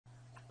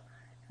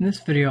In this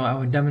video, I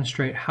would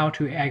demonstrate how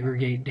to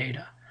aggregate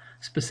data,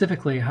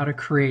 specifically how to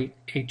create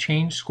a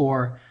change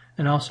score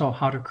and also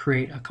how to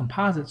create a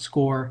composite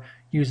score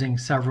using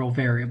several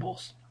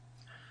variables.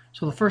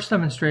 So the first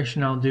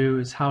demonstration I'll do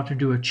is how to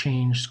do a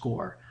change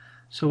score.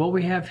 So what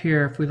we have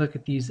here, if we look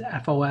at these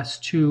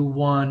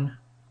FOST1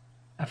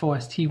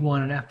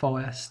 and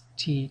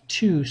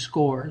FOST2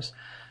 scores,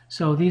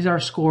 so these are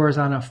scores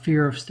on a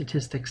fear of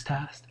statistics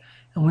test.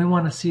 And we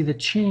want to see the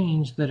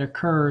change that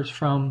occurs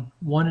from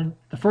the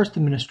first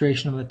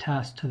administration of the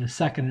test to the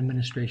second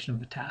administration of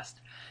the test.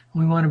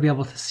 And we want to be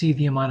able to see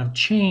the amount of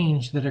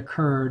change that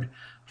occurred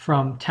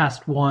from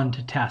test 1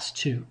 to test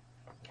 2.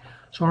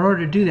 So in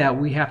order to do that,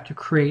 we have to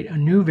create a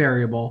new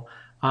variable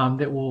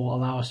that will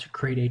allow us to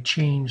create a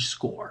change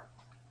score.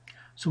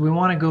 So we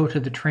want to go to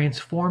the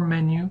transform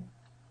menu,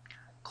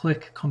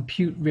 click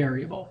compute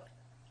variable.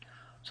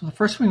 So the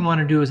first thing we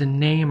want to do is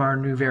name our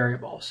new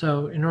variable.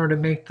 So in order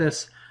to make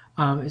this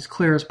as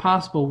clear as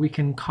possible, we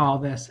can call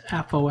this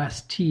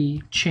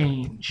FOST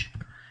change.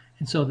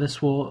 And so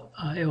this will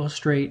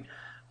illustrate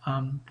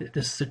that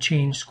this is a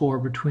change score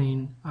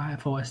between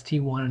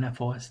FOST1 and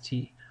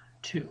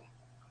FOST2.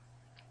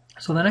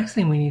 So the next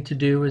thing we need to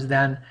do is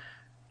then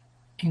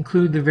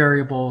include the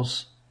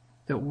variables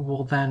that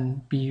will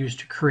then be used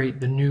to create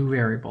the new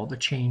variable, the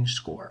change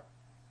score.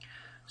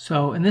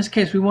 So in this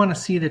case, we want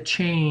to see the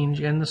change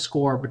in the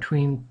score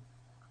between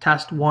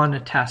test 1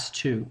 to test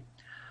 2.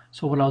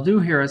 So what I'll do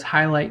here is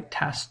highlight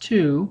test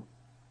 2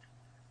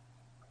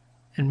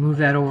 and move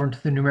that over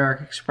into the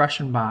numeric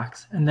expression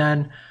box. And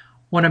then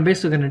what I'm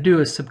basically going to do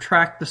is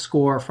subtract the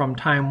score from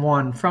time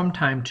 1 from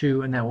time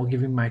 2, and that will give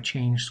me my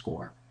change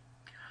score.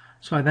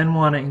 So I then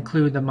want to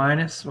include the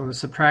minus or the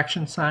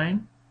subtraction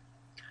sign,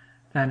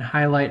 then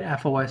highlight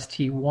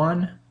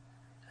FOST1,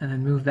 and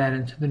then move that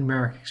into the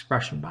numeric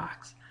expression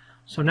box.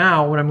 So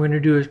now what I'm going to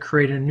do is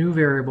create a new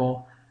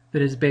variable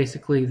that is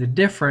basically the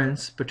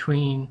difference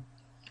between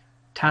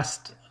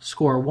test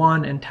score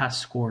 1 and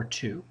test score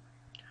 2.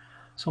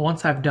 So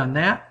once I've done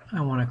that, I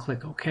want to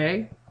click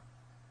OK.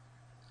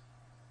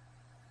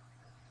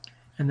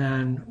 And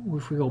then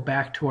if we go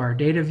back to our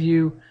data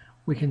view,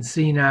 we can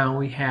see now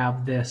we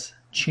have this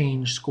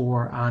change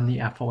score on the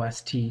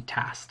FOST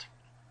test.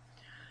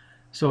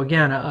 So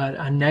again,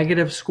 a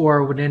negative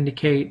score would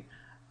indicate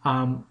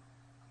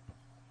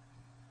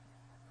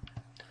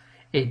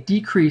a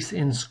decrease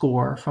in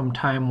score from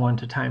time 1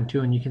 to time 2,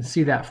 and you can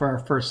see that for our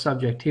first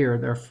subject here.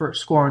 Their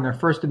first score in their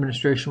first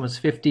administration was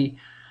 50,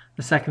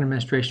 the second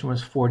administration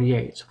was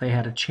 48, so they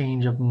had a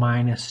change of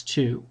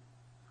 -2.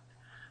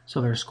 So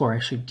their score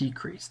actually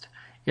decreased.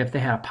 If they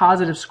had a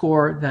positive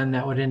score, then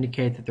that would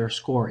indicate that their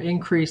score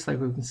increased,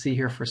 like we can see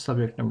here for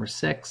subject number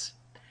 6.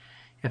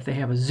 If they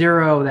have a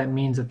 0, that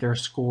means that their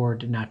score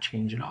did not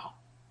change at all.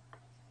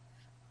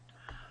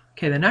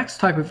 Okay, the next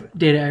type of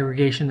data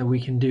aggregation that we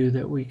can do,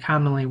 that we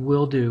commonly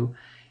will do,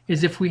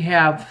 is if we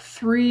have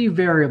 3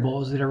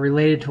 variables that are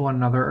related to one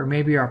another or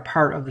maybe are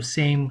part of the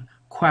same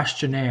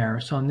questionnaire.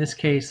 So in this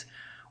case,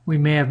 we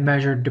may have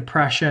measured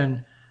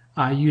depression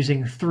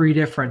using 3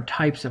 different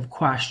types of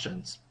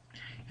questions.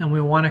 And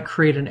we want to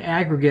create an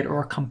aggregate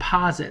or a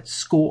composite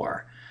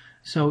score.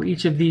 So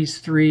each of these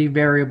 3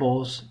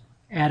 variables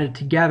added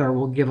together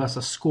will give us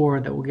a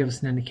score that will give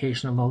us an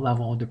indication of the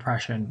level of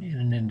depression in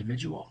an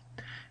individual.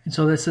 And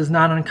so this is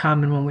not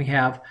uncommon when we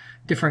have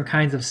different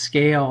kinds of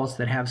scales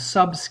that have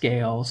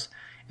subscales,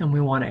 and we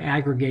want to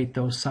aggregate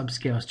those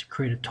subscales to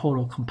create a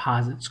total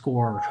composite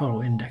score or total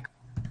index.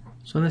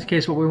 So in this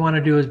case, what we want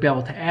to do is be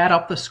able to add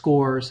up the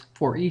scores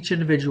for each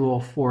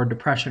individual for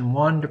depression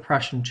 1,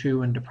 depression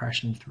 2, and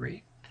depression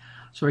 3.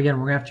 So again,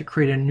 we're going to have to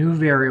create a new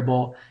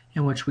variable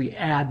in which we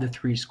add the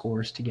 3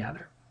 scores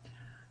together.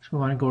 So we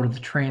want to go to the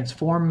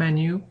transform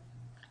menu,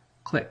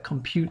 click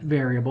compute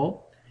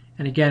variable,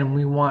 and again,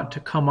 we want to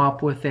come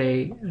up with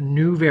a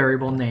new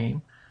variable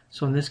name.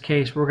 So in this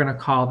case, we're going to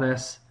call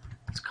this,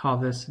 let's call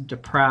this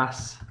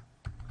depress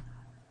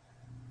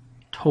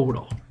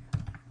total,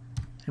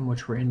 in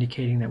which we're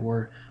indicating that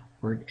we're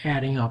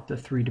adding up the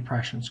 3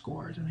 depression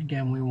scores. And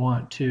again, we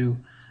want to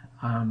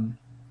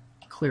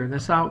clear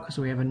this out because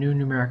we have a new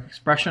numeric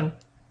expression.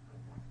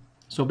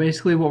 So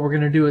basically what we're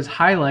going to do is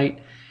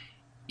highlight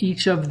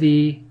each of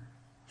the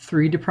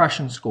 3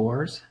 depression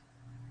scores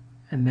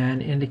and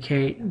then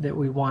indicate that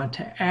we want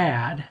to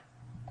add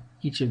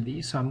each of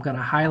these. So I'm going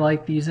to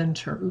highlight these in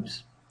turn,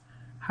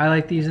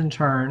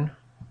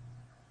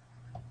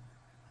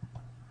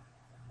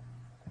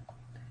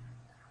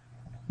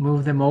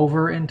 move them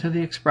over into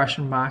the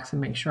expression box and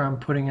make sure I'm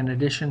putting an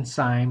addition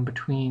sign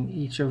between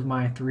each of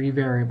my 3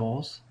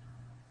 variables.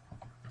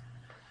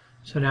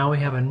 So now we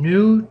have a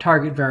new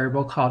target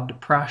variable called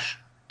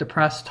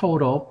depress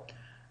total,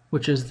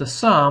 which is the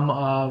sum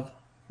of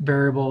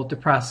variable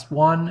depress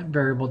 1,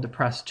 variable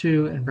depress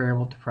 2, and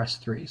variable depress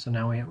 3. So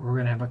now we're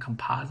going to have a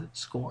composite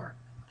score.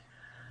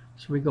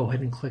 So we go ahead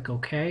and click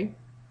OK.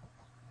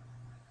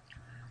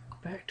 Go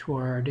back to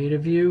our data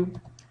view.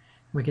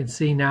 We can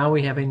see now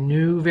we have a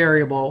new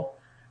variable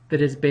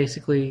that is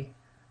basically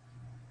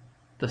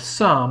the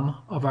sum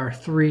of our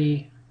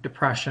 3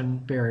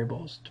 depression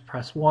variables,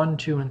 depress 1,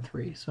 2, and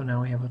 3. So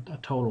now we have a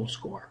total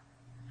score.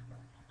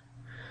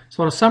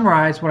 So to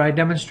summarize, what I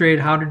demonstrated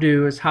how to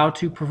do is how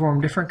to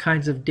perform different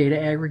kinds of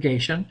data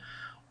aggregation,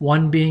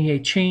 one being a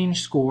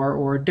change score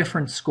or a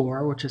difference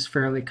score, which is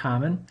fairly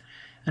common,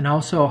 and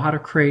also how to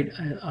create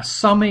a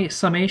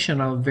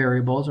summation of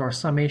variables or a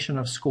summation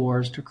of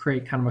scores to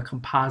create kind of a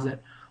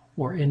composite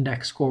or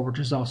index score, which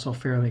is also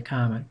fairly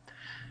common.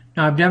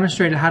 Now I've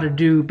demonstrated how to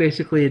do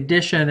basically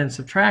addition and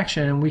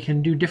subtraction, and we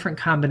can do different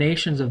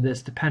combinations of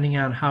this depending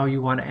on how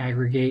you want to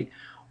aggregate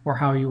or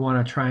how you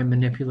want to try and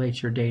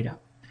manipulate your data.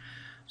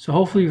 So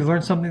hopefully you've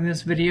learned something in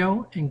this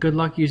video, and good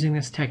luck using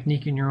this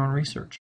technique in your own research.